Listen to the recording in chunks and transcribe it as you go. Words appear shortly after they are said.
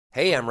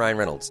Hey, I'm Ryan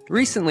Reynolds.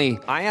 Recently,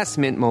 I asked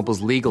Mint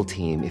Mobile's legal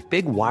team if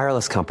big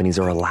wireless companies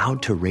are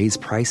allowed to raise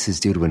prices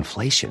due to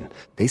inflation.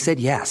 They said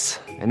yes.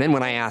 And then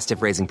when I asked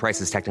if raising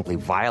prices technically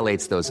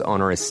violates those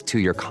onerous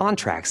two-year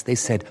contracts, they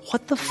said,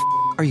 "What the f***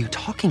 are you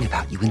talking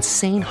about, you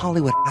insane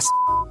Hollywood ass?"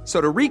 So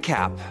to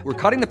recap, we're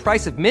cutting the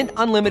price of Mint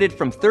Unlimited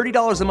from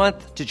 $30 a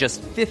month to just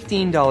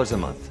 $15 a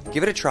month.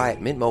 Give it a try at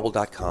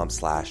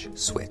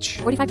mintmobile.com/switch.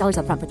 $45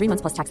 up front for 3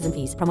 months plus taxes and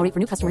fees. Promo rate for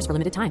new customers for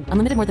limited time.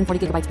 Unlimited more than 40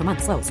 gigabytes per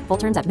month. Slows full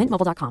terms at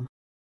mintmobile.com.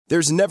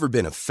 There's never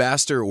been a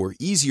faster or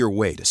easier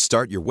way to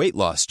start your weight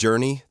loss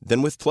journey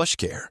than with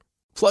PlushCare.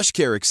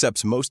 PlushCare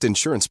accepts most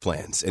insurance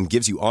plans and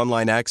gives you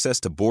online access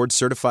to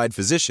board-certified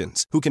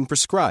physicians who can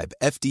prescribe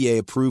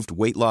FDA-approved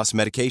weight loss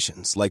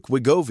medications like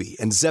Wegovy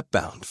and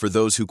Zepbound for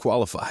those who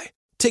qualify.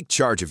 Take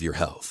charge of your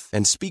health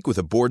and speak with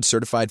a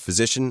board-certified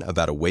physician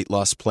about a weight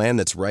loss plan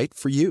that's right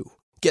for you.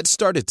 Get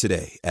started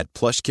today at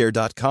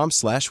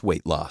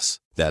plushcare.com/weight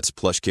loss. That's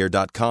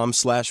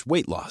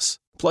plushcare.com/weight loss.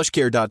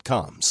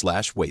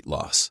 plushcare.com/weight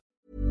loss.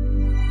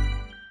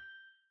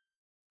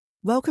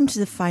 Welcome to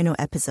the final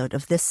episode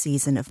of this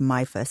season of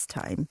My First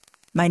Time.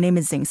 My name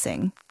is Zing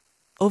Sing.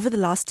 Over the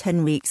last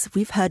 10 weeks,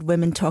 we've heard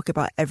women talk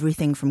about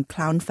everything from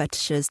clown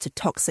fetishes to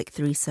toxic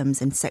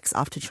threesomes and sex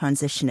after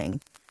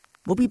transitioning.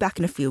 We'll be back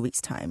in a few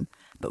weeks' time,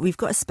 but we've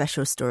got a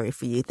special story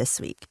for you this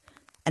week,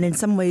 and in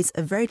some ways,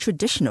 a very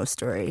traditional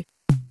story.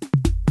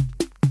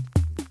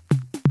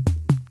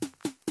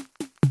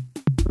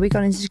 We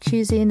got into the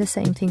jacuzzi and the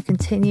same thing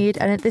continued.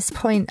 And at this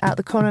point, out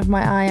the corner of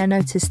my eye, I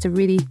noticed a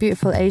really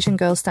beautiful Asian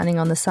girl standing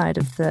on the side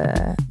of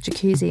the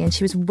jacuzzi, and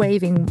she was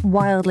waving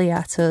wildly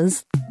at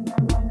us.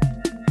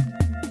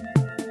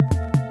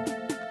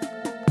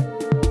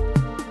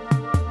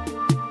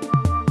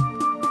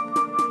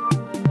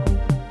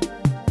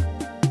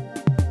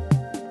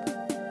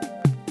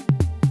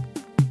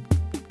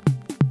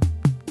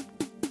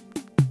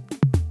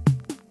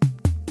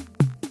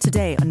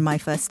 Today on My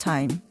First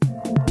Time,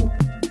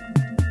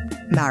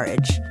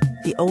 marriage,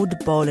 the old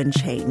ball and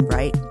chain,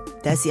 right?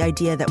 There's the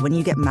idea that when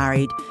you get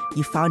married,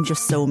 you found your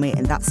soulmate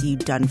and that's you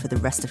done for the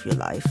rest of your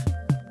life.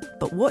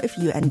 But what if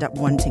you end up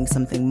wanting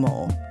something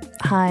more?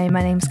 Hi,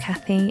 my name's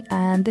Kathy,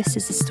 and this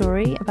is a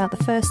story about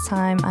the first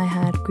time I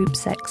had group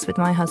sex with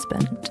my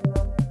husband.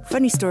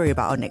 Funny story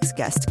about our next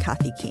guest,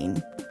 Kathy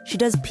Keane. She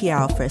does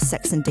PR for a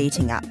sex and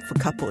dating app for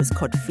couples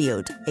called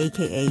Field,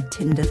 aka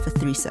Tinder for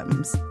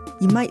threesomes.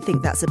 You might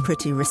think that's a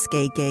pretty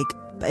risque gig,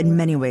 but in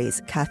many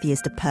ways, Kathy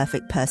is the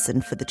perfect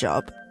person for the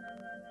job.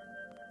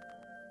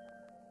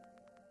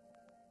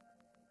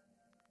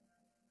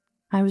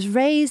 I was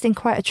raised in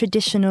quite a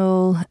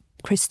traditional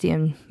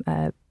Christian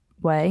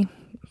way.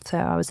 So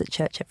I was at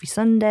church every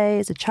Sunday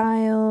as a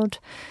child.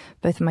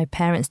 Both of my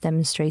parents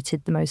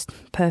demonstrated the most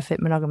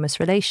perfect monogamous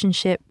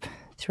relationship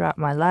throughout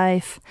my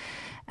life.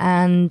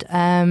 And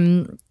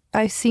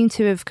I seem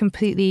to have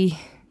completely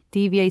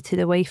deviated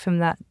away from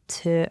that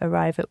to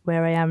arrive at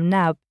where I am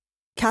now.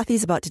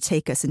 Kathy's about to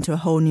take us into a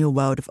whole new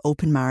world of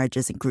open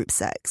marriages and group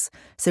sex.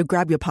 So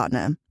grab your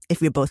partner,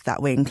 if you're both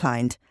that way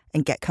inclined,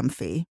 and get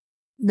comfy.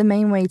 The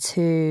main way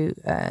to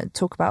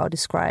talk about or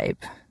describe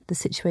the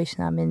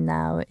situation I'm in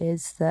now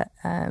is that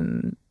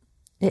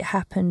it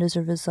happened as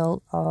a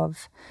result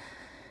of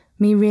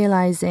me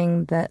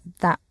realising that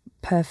that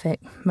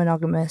perfect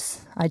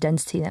monogamous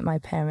identity that my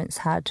parents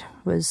had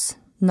was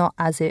not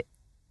as it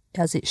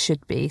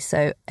should be.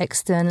 So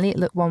externally it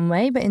looked one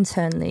way, but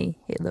internally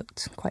it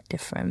looked quite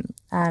different.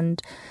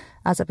 And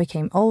as I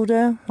became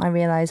older, I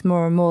realised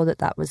more and more that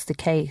that was the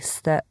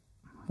case, that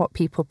what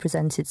people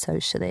presented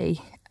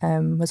socially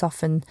was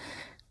often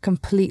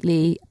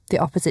completely the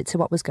opposite to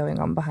what was going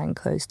on behind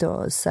closed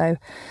doors. So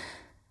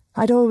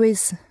I'd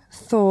always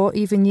thought,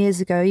 even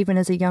years ago, even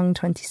as a young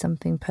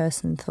 20-something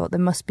person, thought there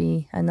must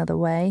be another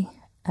way.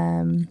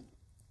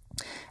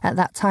 At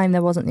that time,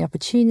 there wasn't the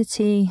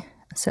opportunity,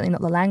 certainly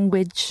not the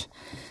language,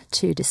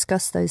 to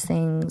discuss those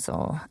things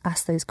or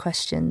ask those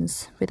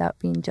questions without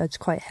being judged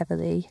quite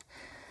heavily.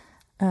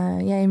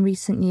 In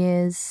recent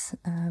years,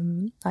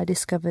 I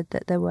discovered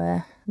that there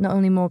were not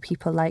only more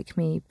people like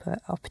me,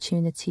 but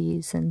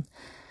opportunities and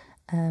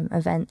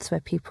events where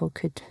people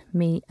could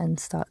meet and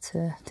start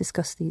to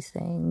discuss these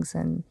things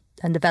and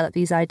develop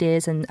these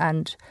ideas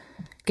and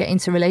get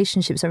into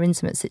relationships or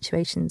intimate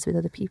situations with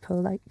other people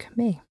like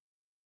me.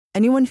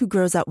 Anyone who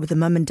grows up with a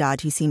mum and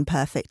dad who seem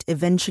perfect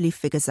eventually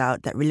figures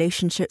out that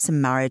relationships and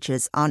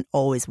marriages aren't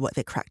always what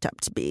they're cracked up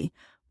to be.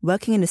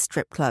 Working in a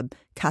strip club,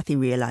 Kathy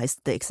realised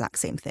the exact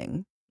same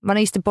thing. When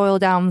I used to boil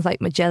down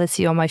my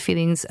jealousy or my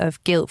feelings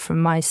of guilt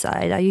from my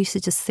side, I used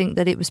to just think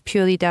that it was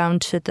purely down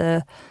to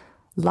the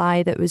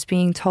lie that was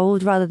being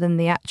told rather than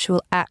the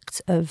actual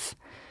act of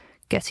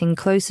getting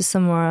close to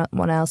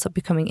someone else or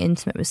becoming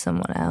intimate with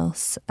someone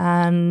else.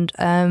 And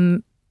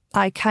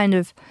I kind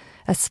of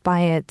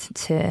aspired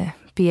to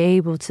be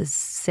able to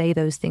say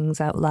those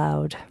things out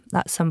loud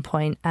at some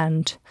point.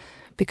 And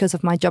because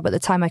of my job at the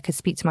time, I could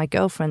speak to my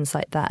girlfriends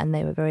like that and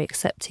they were very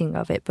accepting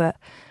of it. But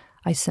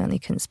I certainly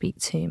couldn't speak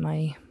to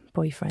my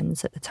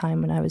boyfriends at the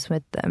time when I was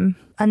with them.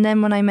 And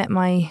then when I met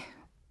my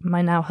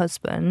my now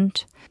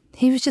husband,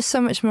 he was just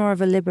so much more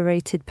of a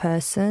liberated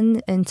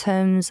person in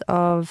terms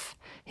of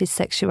his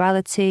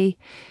sexuality.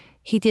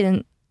 He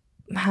didn't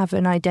have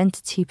an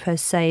identity per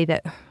se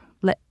that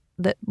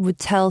would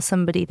tell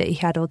somebody that he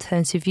had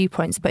alternative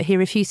viewpoints, but he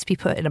refused to be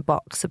put in a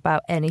box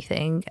about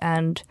anything,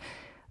 and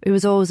he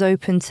was always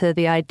open to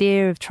the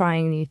idea of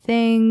trying new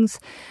things,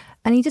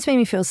 and he just made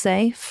me feel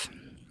safe.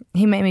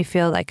 He made me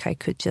feel like I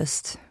could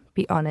just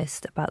be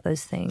honest about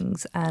those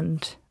things,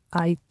 and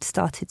I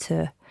started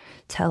to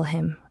tell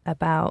him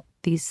about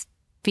these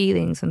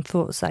feelings and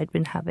thoughts I'd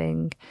been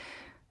having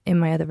in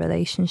my other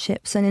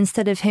relationships. And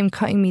instead of him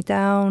cutting me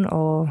down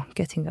or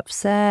getting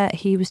upset,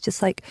 he was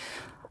just like,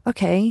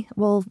 okay,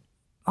 well,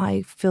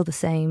 I feel the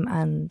same,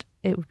 and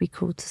it would be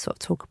cool to sort of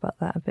talk about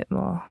that a bit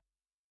more.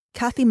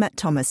 Kathy met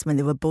Thomas when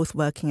they were both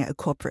working at a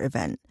corporate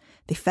event.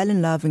 They fell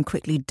in love and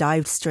quickly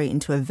dived straight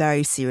into a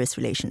very serious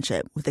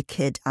relationship with a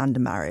kid and a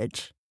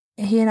marriage.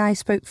 He and I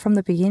spoke from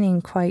the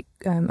beginning quite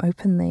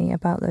openly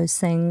about those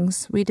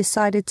things. We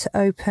decided to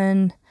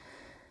open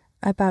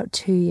about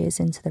 2 years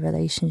into the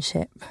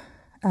relationship.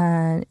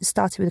 It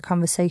started with a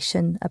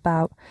conversation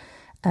about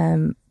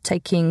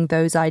taking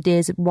those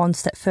ideas one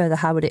step further.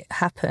 How would it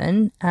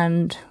happen?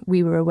 And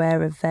we were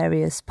aware of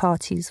various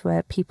parties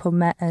where people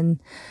met and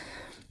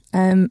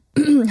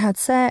had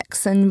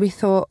sex, and we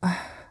thought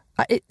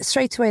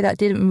straight away that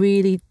didn't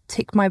really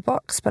tick my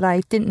box, but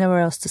I didn't know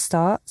where else to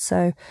start.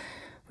 So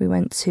we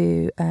went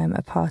to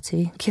a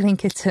party, Killing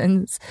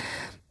Kittens,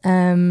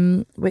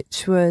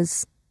 which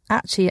was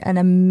actually an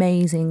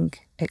amazing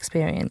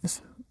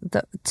experience.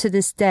 To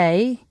this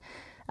day,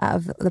 out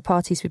of the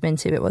parties we've been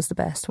to, it was the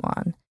best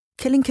one.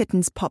 Killing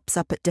Kittens pops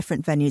up at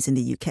different venues in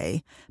the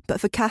UK, but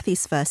for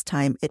Kathy's first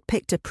time, it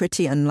picked a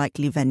pretty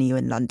unlikely venue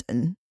in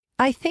London.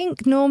 I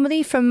think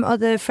normally from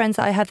other friends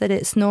that I have that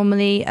it's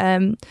normally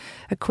a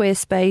queer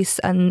space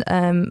and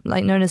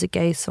like known as a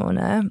gay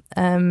sauna.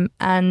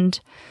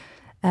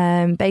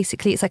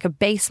 Basically it's like a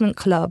basement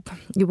club.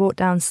 You walk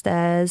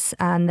downstairs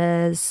and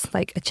there's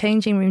like a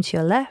changing room to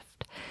your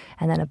left,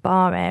 and then a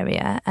bar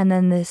area, and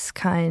then this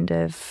kind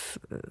of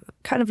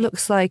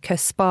looks like a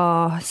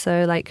spa.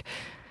 So like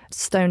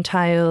stone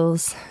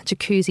tiles,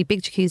 jacuzzi,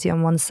 big jacuzzi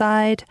on one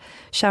side,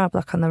 shower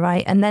block on the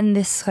right, and then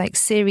this like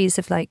series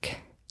of like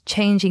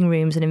changing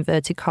rooms in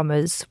inverted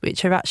commas,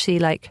 which are actually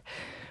like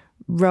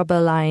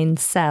rubber-lined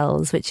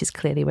cells, which is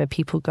clearly where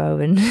people go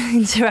and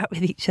interact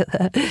with each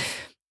other.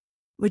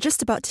 We're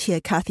just about to hear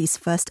Kathy's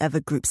first ever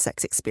group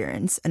sex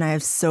experience, and I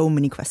have so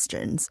many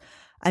questions.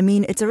 I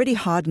mean, it's already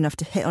hard enough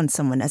to hit on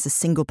someone as a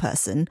single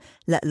person,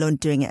 let alone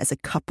doing it as a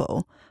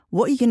couple.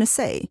 What are you going to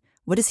say?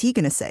 What is he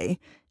going to say?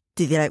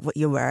 Do they like what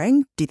you're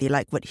wearing? Do they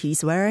like what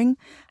he's wearing?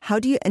 How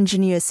do you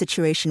engineer a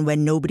situation where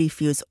nobody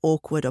feels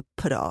awkward or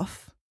put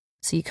off?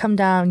 So you come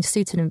down,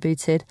 suited and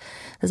booted.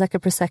 There's like a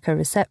Prosecco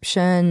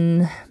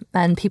reception,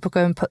 and people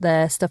go and put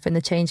their stuff in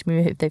the changing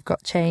room if they've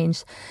got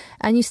changed.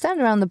 And you stand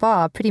around the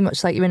bar pretty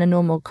much like you're in a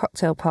normal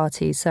cocktail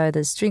party. So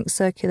there's drinks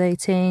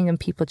circulating and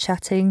people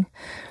chatting.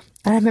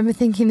 And I remember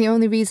thinking the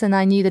only reason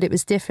I knew that it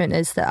was different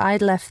is that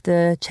I'd left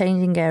the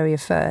changing area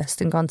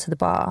first and gone to the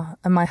bar.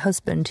 And my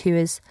husband, who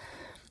is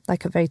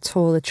like a very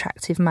tall,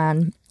 attractive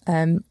man,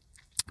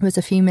 was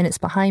a few minutes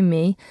behind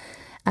me.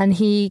 And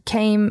he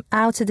came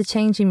out of the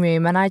changing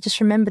room, and I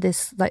just remember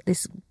this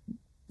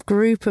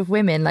group of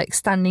women like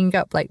standing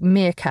up like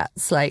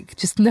meerkats, like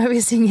just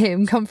noticing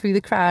him come through the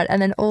crowd, and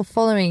then all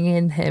following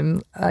in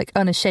him like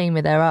unashamed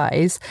with their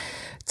eyes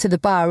to the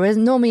bar. Whereas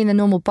normally in a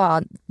normal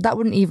bar that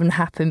wouldn't even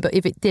happen, but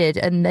if it did,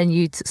 and then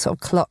you'd sort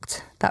of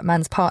clocked that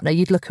man's partner,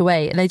 you'd look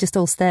away and they just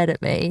all stared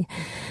at me.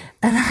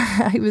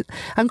 And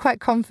I'm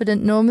quite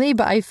confident normally,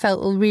 but I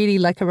felt really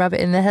like a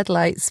rabbit in the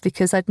headlights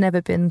because I'd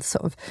never been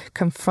sort of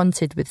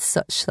confronted with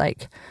such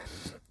like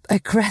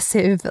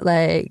aggressive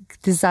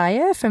like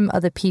desire from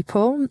other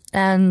people,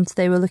 and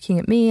they were looking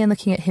at me and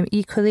looking at him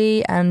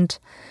equally, and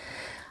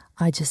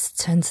I just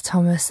turned to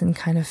Thomas and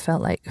kind of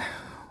felt like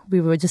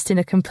we were just in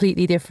a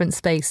completely different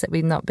space that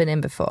we'd not been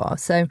in before.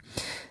 So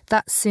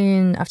that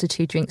soon after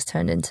 2 drinks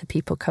turned into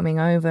people coming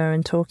over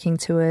and talking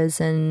to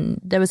us,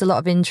 and there was a lot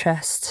of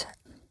interest.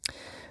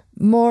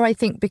 More, I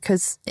think,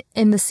 because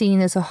in the scene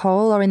as a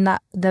whole, or in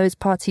those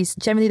parties,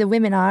 generally the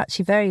women are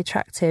actually very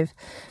attractive,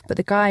 but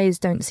the guys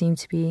don't seem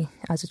to be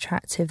as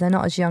attractive. They're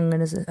not as young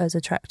and as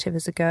attractive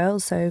as the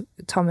girls. So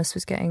Thomas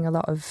was getting a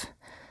lot of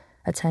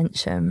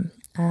attention,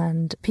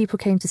 and people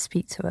came to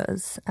speak to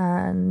us.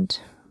 And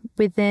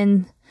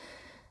within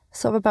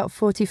sort of about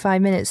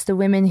 45 minutes, the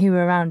women who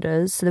were around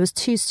us, so there was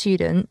 2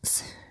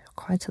 students,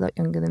 quite a lot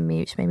younger than me,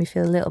 which made me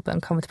feel a little bit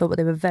uncomfortable, but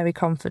they were very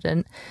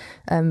confident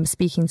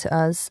speaking to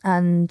us.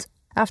 And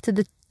after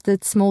the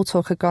small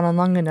talk had gone on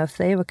long enough,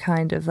 they were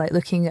kind of like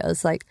looking at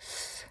us like,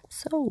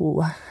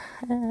 so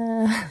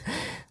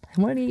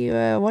what do you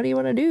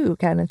want to do,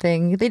 kind of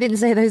thing. They didn't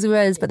say those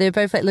words, but they were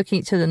both like looking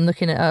at each other and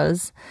looking at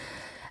us.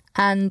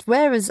 And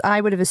whereas I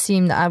would have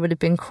assumed that I would have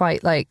been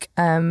quite like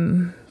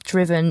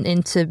driven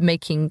into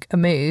making a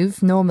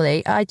move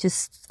normally, I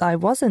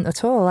wasn't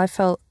at all. I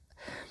felt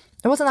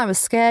it wasn't that I was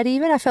scared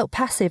even. I felt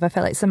passive. I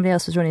felt like somebody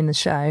else was running the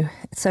show.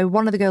 So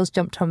one of the girls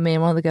jumped on me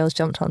and one of the girls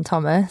jumped on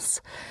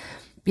Thomas.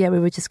 Yeah, we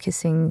were just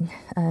kissing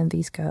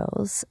these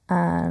girls.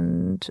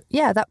 And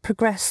yeah, that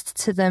progressed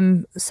to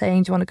them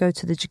saying, do you want to go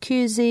to the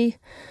jacuzzi?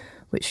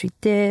 Which we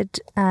did.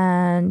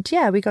 And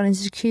yeah, we got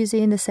into the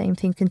jacuzzi and the same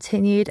thing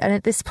continued. And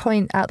at this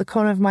point, out the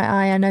corner of my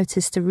eye, I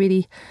noticed a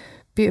really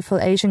beautiful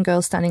Asian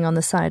girl standing on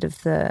the side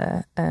of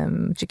the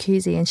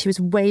jacuzzi, and she was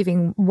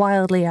waving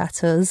wildly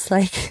at us,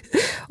 like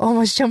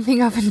almost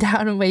jumping up and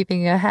down and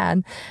waving her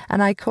hand.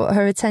 And I caught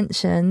her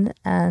attention,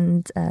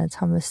 and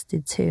Thomas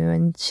did too.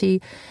 And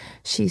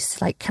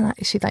she's like,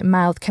 she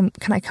mouthed, can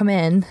I come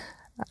in?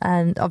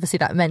 And obviously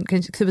that meant,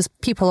 because there was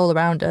people all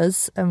around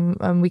us,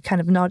 and we kind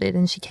of nodded,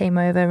 and she came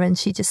over and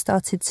she just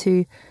started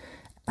to,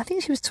 I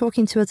think she was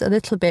talking to us a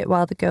little bit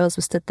while the girls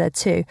were stood there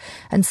too.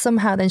 And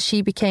somehow then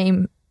she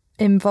became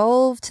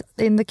involved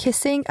in the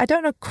kissing. I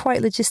don't know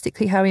quite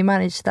logistically how we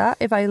managed that,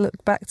 if I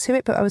look back to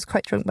it, but I was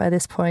quite drunk by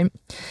this point.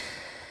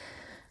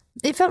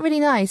 It felt really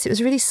nice. It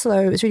was really slow.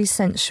 It was really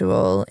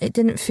sensual. It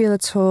didn't feel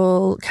at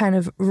all kind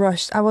of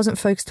rushed. I wasn't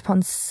focused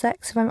upon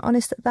sex, if I'm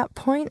honest, at that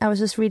point. I was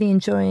just really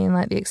enjoying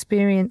like the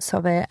experience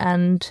of it,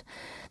 and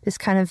this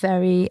kind of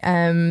very,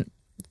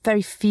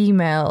 very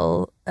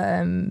female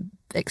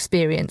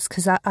experience.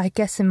 Because I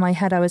guess in my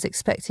head I was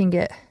expecting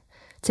it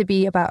to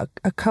be about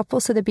a couple,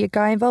 so there'd be a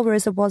guy involved,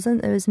 whereas there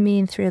wasn't. There was me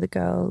and three other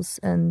girls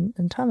and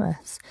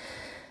Thomas.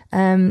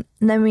 And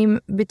then we,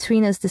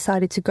 between us,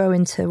 decided to go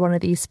into one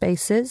of these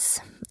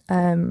spaces.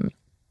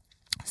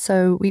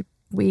 So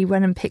we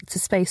went and picked a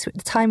space. At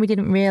the time, we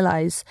didn't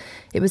realise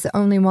it was the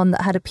only one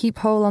that had a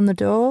peephole on the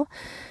door,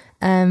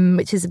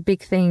 which is a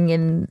big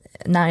thing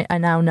I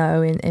now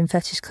know in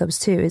fetish clubs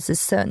too, is there's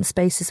certain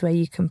spaces where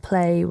you can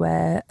play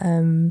where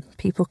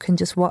people can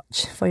just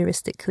watch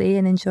voyeuristically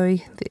and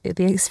enjoy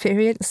the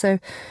experience. So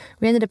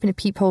we ended up in a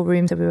peephole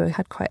room, so we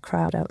had quite a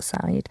crowd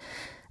outside.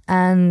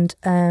 And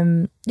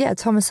yeah,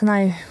 Thomas and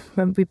I,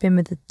 when we've been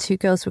with the two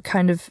girls, were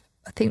kind of,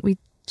 I think we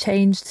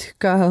changed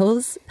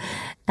girls.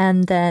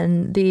 And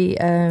then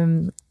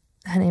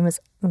her name was,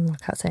 I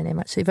can't say her name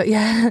actually, but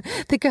yeah,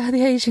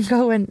 the Asian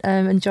girl went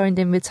and joined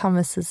in with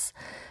Thomas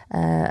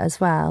as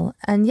well.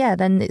 And yeah,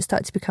 then it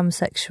started to become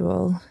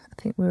sexual.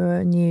 I think we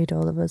were nude,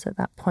 all of us, at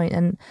that point.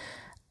 And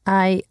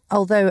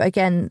although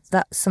again,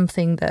 that's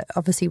something that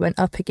obviously went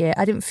up a gear,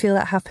 I didn't feel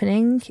that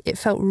happening. It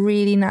felt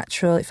really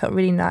natural. It felt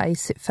really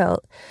nice.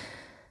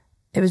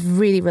 It was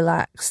really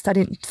relaxed. I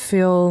didn't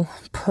feel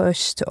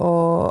pushed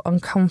or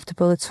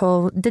uncomfortable at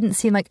all. It didn't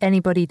seem like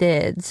anybody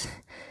did.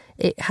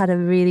 It had a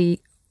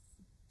really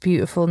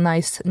beautiful,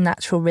 nice,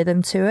 natural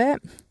rhythm to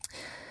it.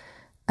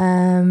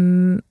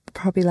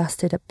 Probably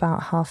lasted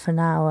about half an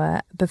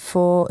hour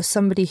before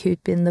somebody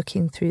who'd been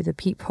looking through the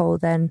peephole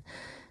then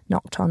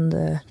knocked on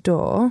the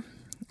door,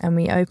 and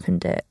we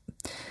opened it,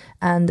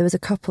 and there was a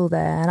couple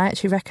there, and I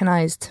actually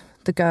recognised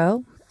the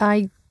girl.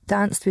 I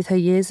danced with her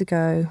years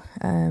ago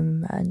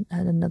at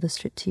another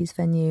striptease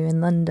venue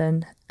in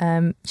London.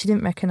 She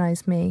didn't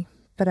recognise me,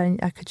 but I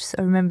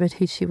remembered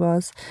who she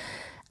was.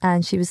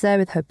 And she was there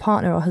with her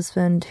partner or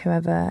husband,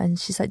 whoever, and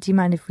she's like, do you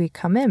mind if we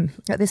come in?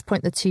 At this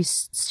point, the two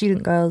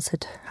student girls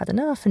had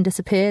enough and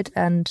disappeared,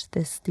 and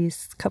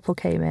these couple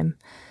came in.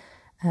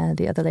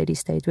 The other lady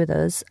stayed with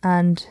us,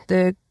 and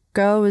the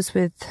girl was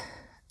with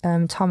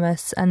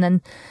Thomas. And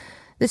then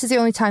this is the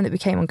only time that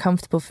became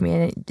uncomfortable for me,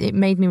 and it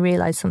made me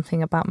realise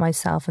something about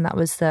myself, and that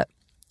was that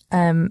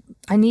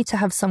I need to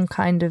have some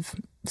kind of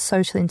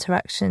social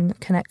interaction,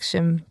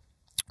 connection.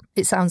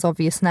 It sounds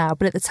obvious now,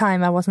 but at the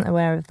time I wasn't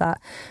aware of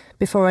that,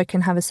 before I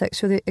can have a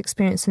sexual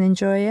experience and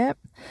enjoy it.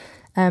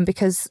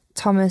 Because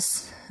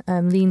Thomas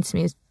leaned to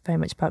me, is very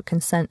much about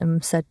consent,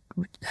 and said,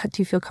 do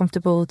you feel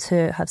comfortable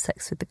to have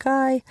sex with the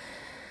guy?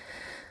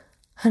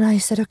 And I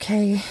said,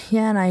 okay,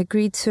 yeah, and I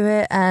agreed to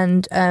it.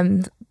 And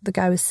the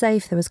guy was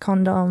safe, there was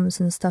condoms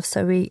and stuff,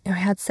 so we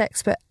had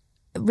sex. But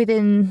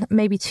within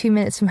maybe 2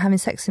 minutes from having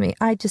sex with me,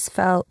 I just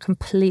felt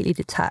completely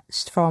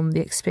detached from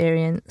the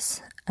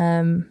experience.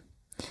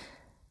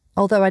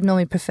 Although I'd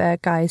normally prefer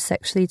guys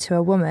sexually to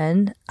a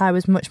woman, I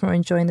was much more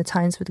enjoying the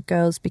times with the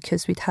girls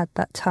because we'd had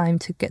that time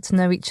to get to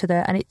know each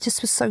other. And it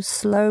just was so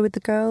slow with the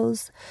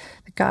girls.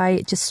 The guy,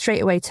 it just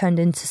straight away turned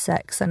into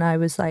sex. And I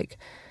was like,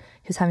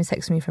 he was having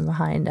sex with me from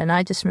behind. And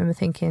I just remember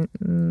thinking,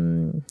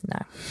 no,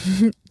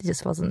 it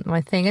just wasn't my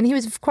thing. And he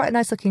was quite a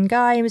nice looking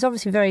guy. He was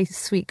obviously a very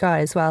sweet guy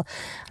as well.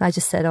 And I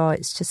just said,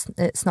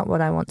 it's not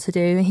what I want to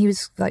do. And he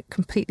was like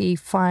completely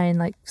fine,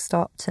 like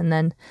stopped. And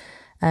then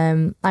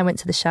I went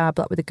to the shower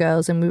block with the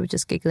girls, and we were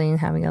just giggling and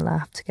having a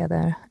laugh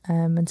together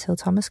until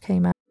Thomas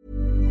came out.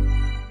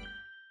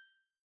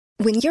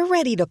 When you're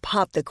ready to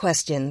pop the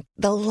question,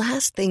 the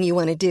last thing you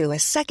want to do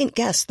is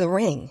second-guess the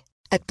ring.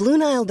 At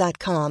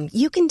BlueNile.com,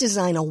 you can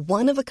design a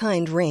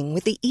one-of-a-kind ring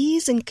with the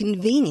ease and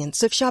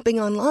convenience of shopping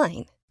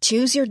online.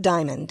 Choose your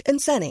diamond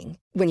and setting.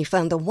 When you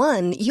find the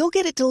one, you'll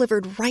get it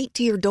delivered right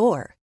to your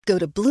door. Go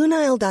to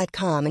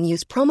BlueNile.com and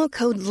use promo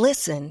code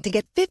LISTEN to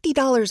get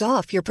 $50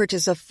 off your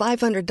purchase of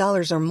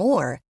 $500 or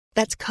more.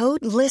 That's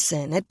code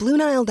LISTEN at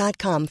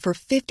BlueNile.com for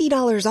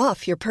 $50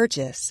 off your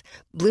purchase.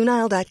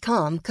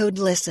 BlueNile.com, code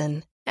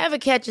LISTEN. Ever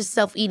catch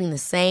yourself eating the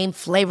same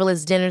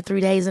flavorless dinner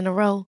 3 days in a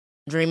row?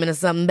 Dreaming of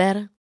something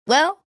better?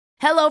 Well,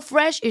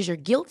 HelloFresh is your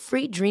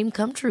guilt-free dream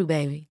come true,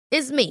 baby.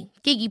 It's me,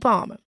 Keke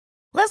Palmer.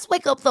 Let's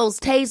wake up those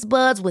taste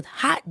buds with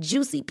hot,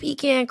 juicy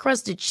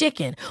pecan-crusted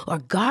chicken or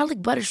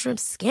garlic butter shrimp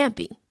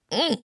scampi.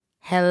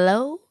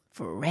 Hello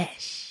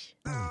Fresh.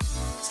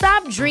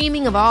 Stop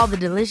dreaming of all the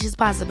delicious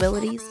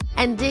possibilities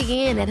and dig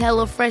in at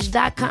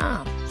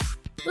HelloFresh.com.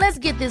 Let's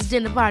get this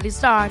dinner party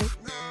started.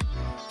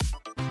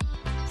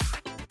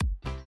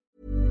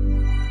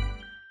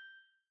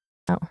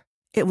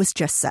 It was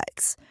just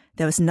sex.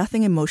 There was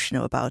nothing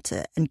emotional about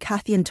it, and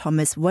Kathy and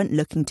Thomas weren't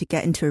looking to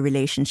get into a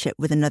relationship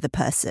with another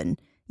person,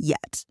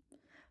 yet.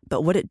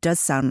 But what it does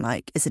sound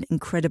like is an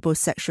incredible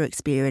sexual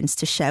experience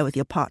to share with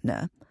your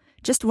partner,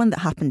 just one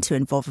that happened to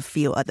involve a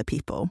few other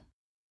people.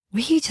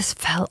 We just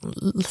felt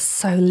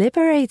so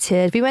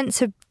liberated. We went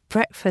to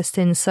breakfast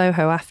in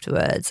Soho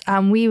afterwards,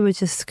 and we were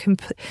just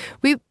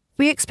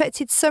we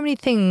expected so many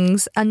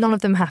things, and none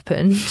of them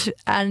happened.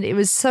 And it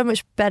was so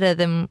much better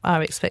than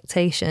our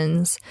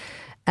expectations.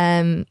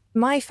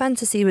 My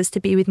fantasy was to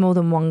be with more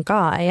than one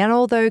guy, and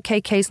although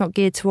KK's not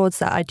geared towards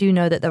that, I do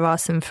know that there are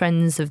some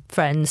friends of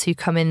friends who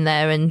come in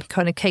there and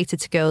kind of cater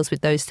to girls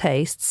with those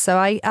tastes. So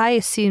I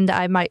assumed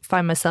that I might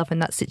find myself in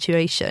that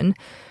situation,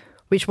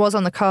 which was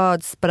on the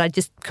cards, but I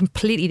just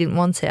completely didn't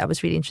want it. I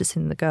was really interested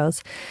in the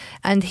girls.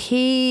 And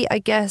he, I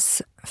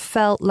guess,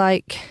 felt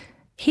like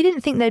he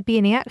didn't think there'd be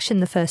any action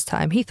the first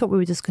time. He thought we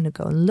were just going to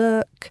go and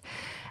look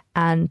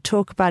and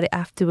talk about it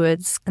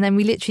afterwards. And then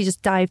we literally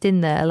just dived in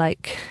there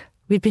like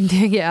we'd been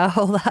doing it our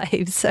whole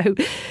lives. So,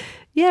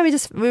 yeah,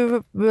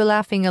 we were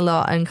laughing a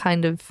lot and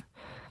kind of,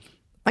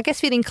 I guess,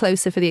 feeling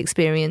closer for the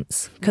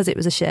experience because it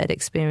was a shared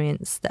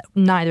experience that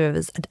neither of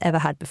us had ever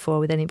had before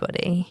with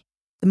anybody.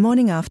 The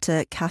morning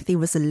after, Kathy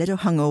was a little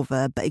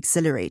hungover but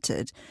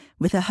exhilarated.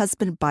 With her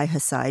husband by her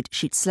side,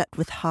 she'd slept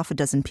with half a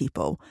dozen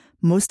people,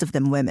 most of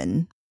them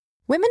women.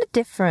 Women are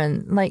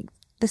different. Like,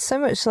 there's so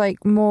much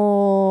like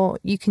more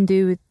you can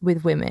do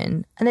with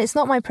women. And it's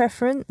not my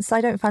preference. I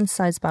don't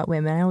fantasize about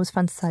women. I always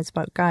fantasize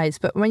about guys.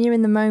 But when you're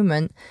in the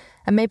moment,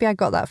 and maybe I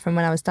got that from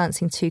when I was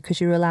dancing too, because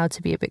you were allowed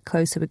to be a bit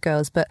closer with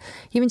girls. But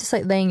even just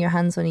like laying your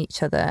hands on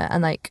each other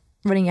and like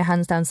running your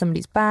hands down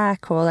somebody's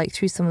back or like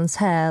through someone's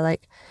hair,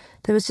 like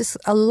there was just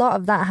a lot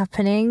of that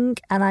happening,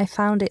 and I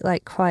found it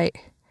like quite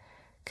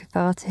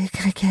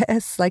cathartic, I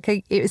guess. Like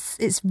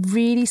it's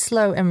really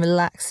slow and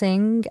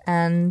relaxing,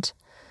 and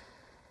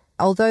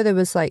although there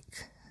was like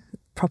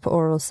proper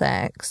oral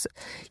sex,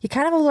 you're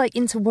kind of all like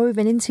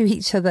interwoven into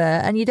each other,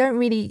 and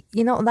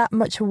you're not that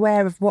much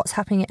aware of what's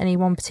happening at any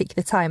one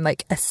particular time.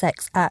 Like a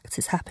sex act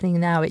is happening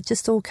now. It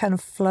just all kind of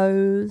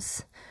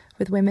flows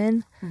with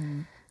women.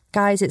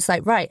 Guys, it's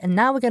like, right, and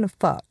now we're going to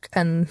fuck,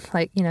 and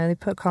like, they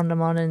put a condom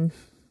on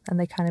and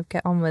they kind of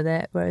get on with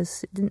it.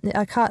 Whereas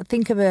I can't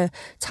think of a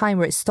time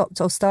where it stopped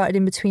or started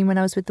in between when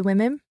I was with the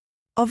women.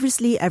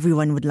 Obviously,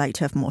 everyone would like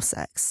to have more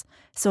sex.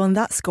 So on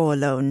that score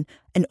alone,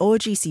 an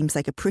orgy seems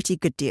like a pretty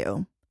good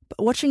deal.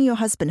 But watching your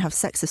husband have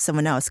sex with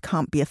someone else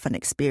can't be a fun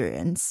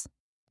experience.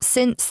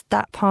 Since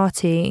that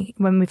party,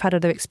 when we've had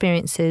other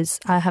experiences,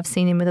 I have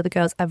seen him with other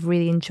girls. I've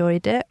really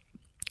enjoyed it,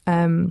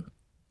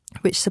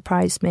 which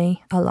surprised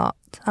me a lot.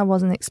 I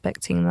wasn't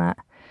expecting that.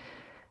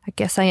 I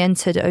guess I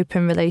entered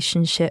open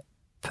relationship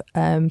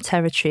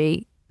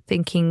territory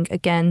thinking,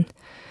 again,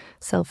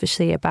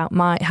 selfishly about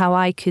how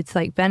I could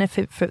like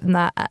benefit from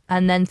that,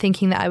 and then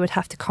thinking that I would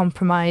have to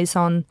compromise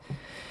on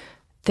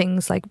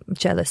things like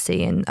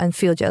jealousy and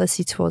feel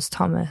jealousy towards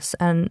Thomas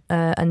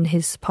and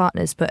his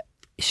partners. But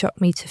it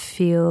shocked me to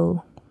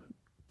feel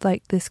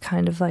like this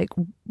kind of like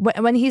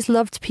when he's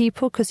loved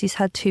people because he's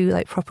had 2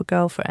 like proper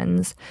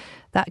girlfriends,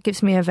 that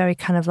gives me a very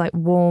kind of like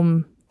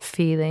warm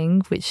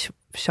feeling, which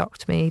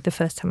shocked me the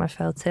first time I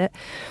felt it.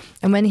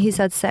 And when he's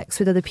had sex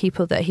with other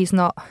people that he's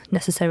not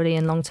necessarily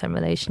in long-term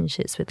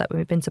relationships with, like when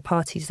we've been to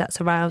parties,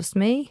 that's aroused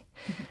me.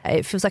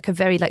 It feels like a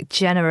very like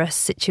generous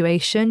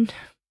situation.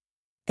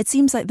 It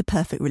seems like the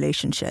perfect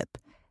relationship.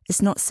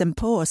 It's not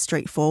simple or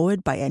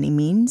straightforward by any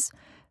means,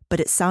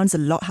 but it sounds a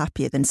lot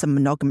happier than some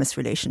monogamous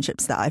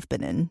relationships that I've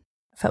been in.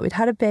 I felt we'd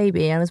had a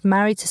baby and I was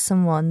married to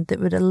someone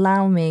that would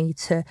allow me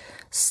to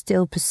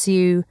still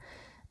pursue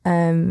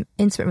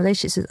intimate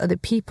relationships with other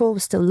people,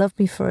 still love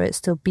me for it,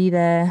 still be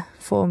there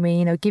for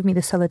me, give me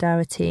the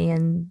solidarity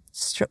and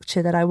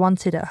structure that I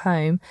wanted at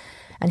home.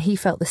 And he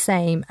felt the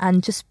same,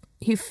 and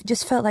he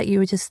just felt like you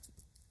were just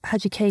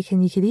had your cake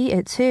and you could eat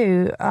it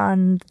too,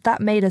 and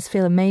that made us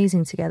feel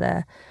amazing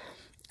together.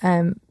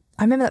 I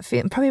remember that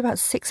feeling, probably about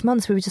 6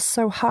 months, we were just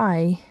so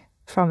high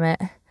from it.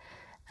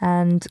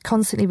 And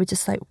constantly we're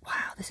just like,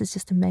 wow, this is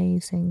just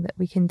amazing that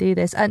we can do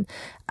this. And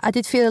I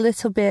did feel a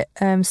little bit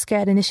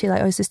scared initially,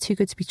 like, oh, is this too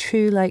good to be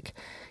true? Like,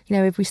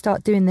 if we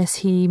start doing this,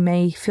 he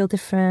may feel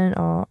different,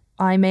 or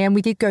I may. And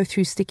we did go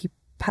through sticky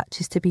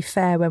patches, to be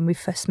fair, when we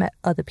first met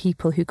other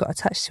people who got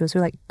attached to us.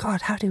 We're like,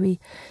 God, how do we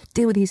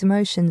deal with these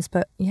emotions?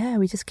 But yeah,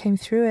 we just came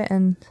through it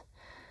and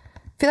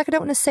feel like I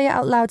don't want to say it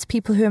out loud to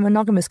people who are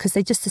monogamous because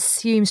they just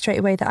assume straight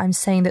away that I'm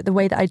saying that the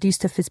way that I do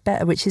stuff is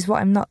better, which is what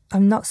I'm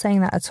not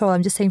saying that at all.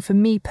 I'm just saying for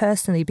me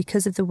personally,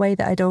 because of the way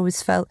that I'd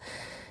always felt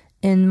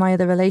in my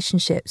other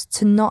relationships,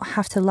 to not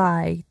have to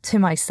lie to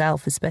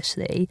myself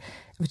especially,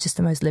 it was just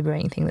the most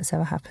liberating thing that's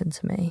ever happened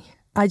to me.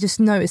 I just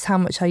noticed how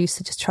much I used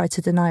to just try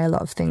to deny a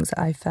lot of things that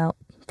I felt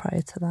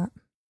prior to that.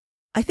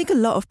 I think a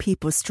lot of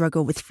people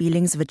struggle with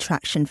feelings of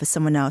attraction for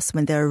someone else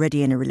when they're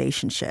already in a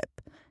relationship.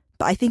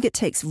 But I think it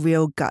takes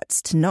real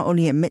guts to not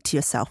only admit to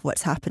yourself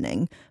what's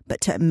happening,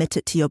 but to admit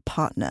it to your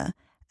partner.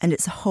 And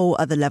it's a whole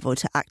other level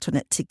to act on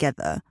it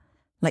together.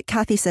 Like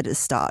Kathy said at the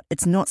start,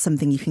 it's not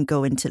something you can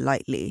go into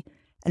lightly.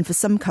 And for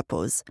some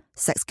couples,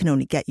 sex can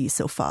only get you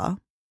so far.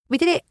 We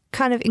did it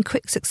kind of in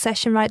quick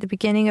succession right at the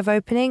beginning of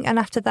opening. And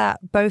after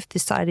that, both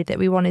decided that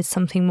we wanted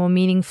something more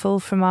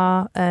meaningful from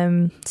our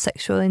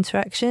sexual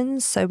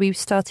interactions. So we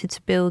started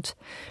to build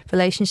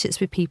relationships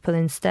with people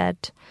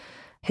instead.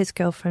 His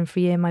girlfriend for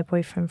a year, my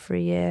boyfriend for a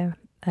year.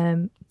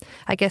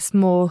 I guess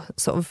more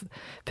sort of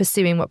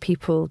pursuing what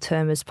people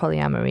term as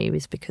polyamory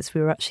was because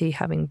we were actually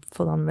having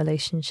full-on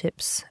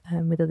relationships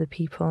with other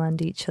people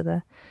and each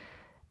other.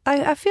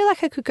 I feel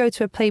like I could go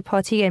to a play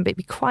party again, but it'd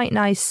be quite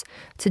nice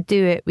to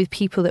do it with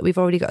people that we've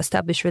already got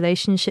established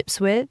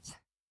relationships with.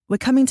 We're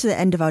coming to the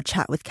end of our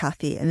chat with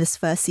Kathy in this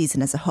first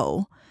season as a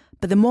whole.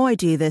 But the more I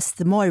do this,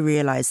 the more I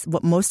realise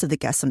what most of the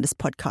guests on this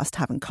podcast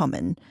have in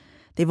common.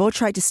 They've all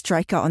tried to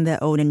strike out on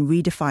their own and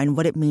redefine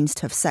what it means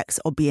to have sex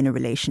or be in a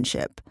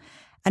relationship.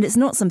 And it's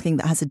not something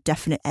that has a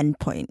definite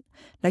endpoint.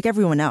 Like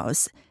everyone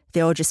else,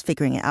 they're all just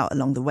figuring it out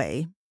along the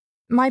way.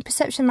 My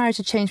perception of marriage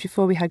had changed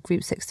before we had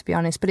group sex, to be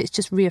honest, but it's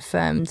just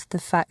reaffirmed the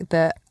fact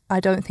that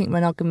I don't think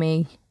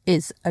monogamy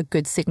is a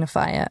good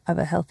signifier of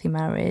a healthy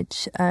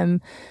marriage.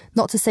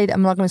 Not to say that a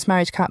monogamous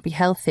marriage can't be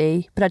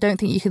healthy, but I don't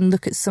think you can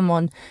look at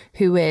someone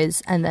who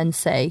is and then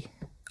say,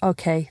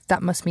 okay,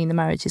 that must mean the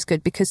marriage is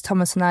good, because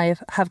Thomas and I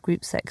have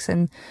group sex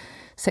and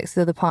sex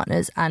with other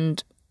partners,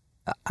 and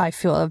I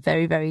feel are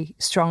very, very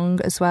strong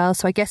as well.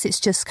 So I guess it's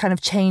just kind of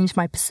changed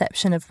my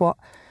perception of what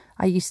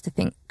I used to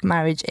think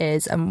marriage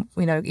is, and,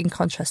 you know, in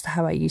contrast to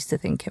how I used to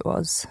think it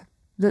was.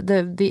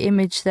 The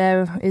image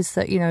there is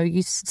that, you know,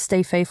 you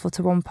stay faithful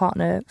to one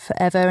partner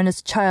forever. And as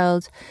a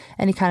child,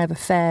 any kind of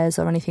affairs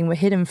or anything were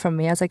hidden from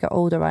me. As I got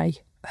older, I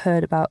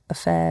heard about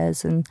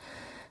affairs and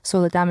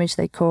saw the damage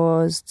they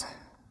caused,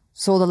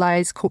 saw the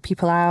lies, caught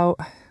people out.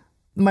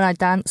 When I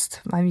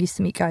danced, I used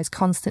to meet guys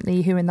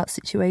constantly who were in that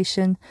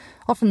situation,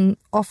 often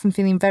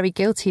feeling very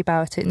guilty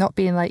about it, not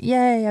being like,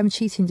 yay, I'm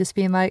cheating, just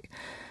being like,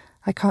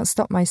 I can't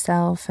stop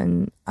myself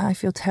and I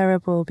feel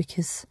terrible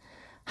because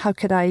how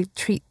could I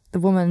treat the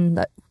woman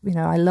that, you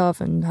know, I love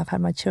and have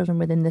had my children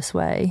with in this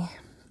way?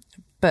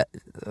 But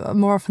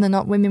more often than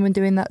not, women were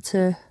doing that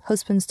to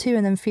husbands too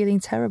and then feeling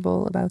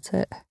terrible about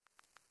it.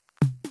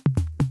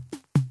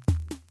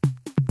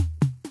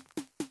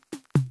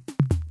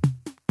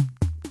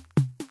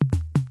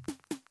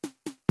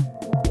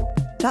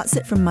 That's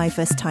it from My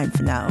First Time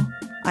for now.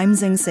 I'm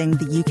Zing Singh,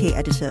 the UK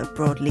editor of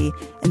Broadly,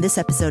 and this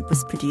episode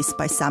was produced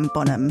by Sam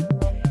Bonham.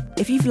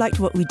 If you've liked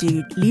what we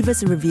do, leave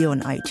us a review on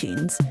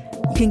iTunes.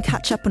 You can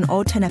catch up on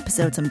all 10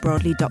 episodes on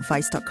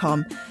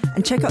broadly.vice.com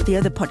and check out the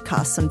other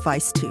podcasts on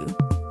Vice too.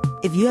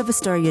 If you have a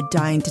story you're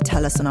dying to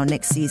tell us on our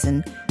next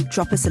season,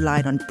 drop us a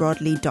line on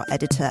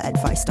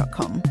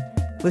broadly.editor@vice.com.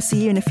 We'll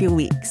see you in a few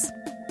weeks.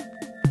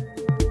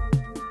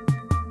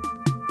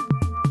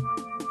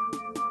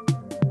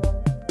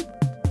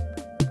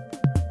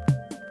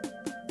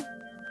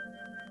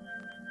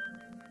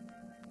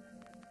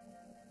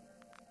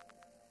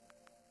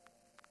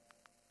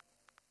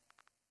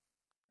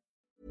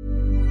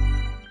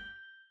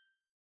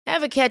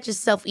 Ever catch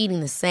yourself eating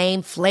the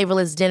same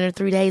flavorless dinner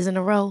 3 days in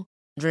a row?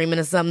 Dreaming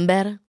of something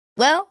better?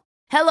 Well,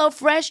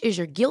 HelloFresh is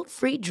your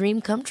guilt-free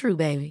dream come true,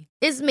 baby.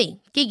 It's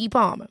me, Keke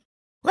Palmer.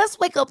 Let's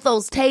wake up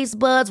those taste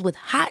buds with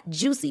hot,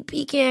 juicy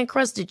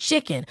pecan-crusted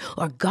chicken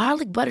or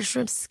garlic butter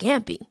shrimp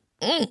scampi.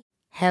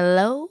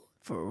 Hello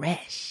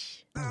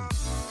Fresh.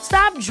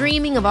 Stop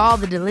dreaming of all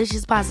the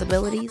delicious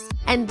possibilities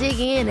and dig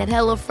in at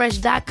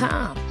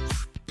HelloFresh.com.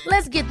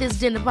 Let's get this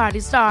dinner party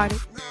started.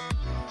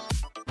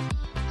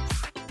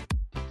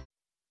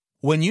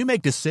 When you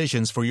make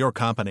decisions for your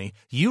company,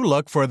 you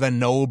look for the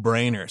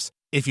no-brainers.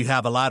 If you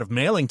have a lot of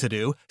mailing to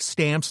do,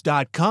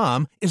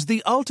 Stamps.com is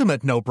the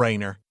ultimate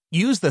no-brainer.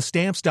 Use the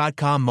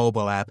Stamps.com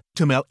mobile app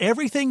to mail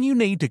everything you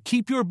need to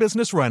keep your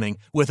business running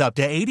with up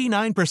to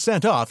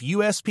 89% off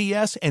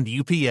USPS and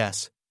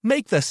UPS.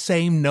 Make the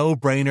same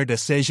no-brainer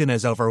decision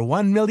as over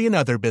 1 million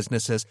other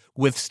businesses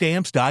with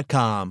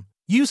Stamps.com.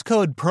 Use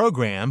code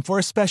PROGRAM for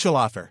a special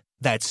offer.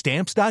 That's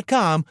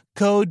Stamps.com,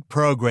 code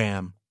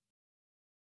PROGRAM.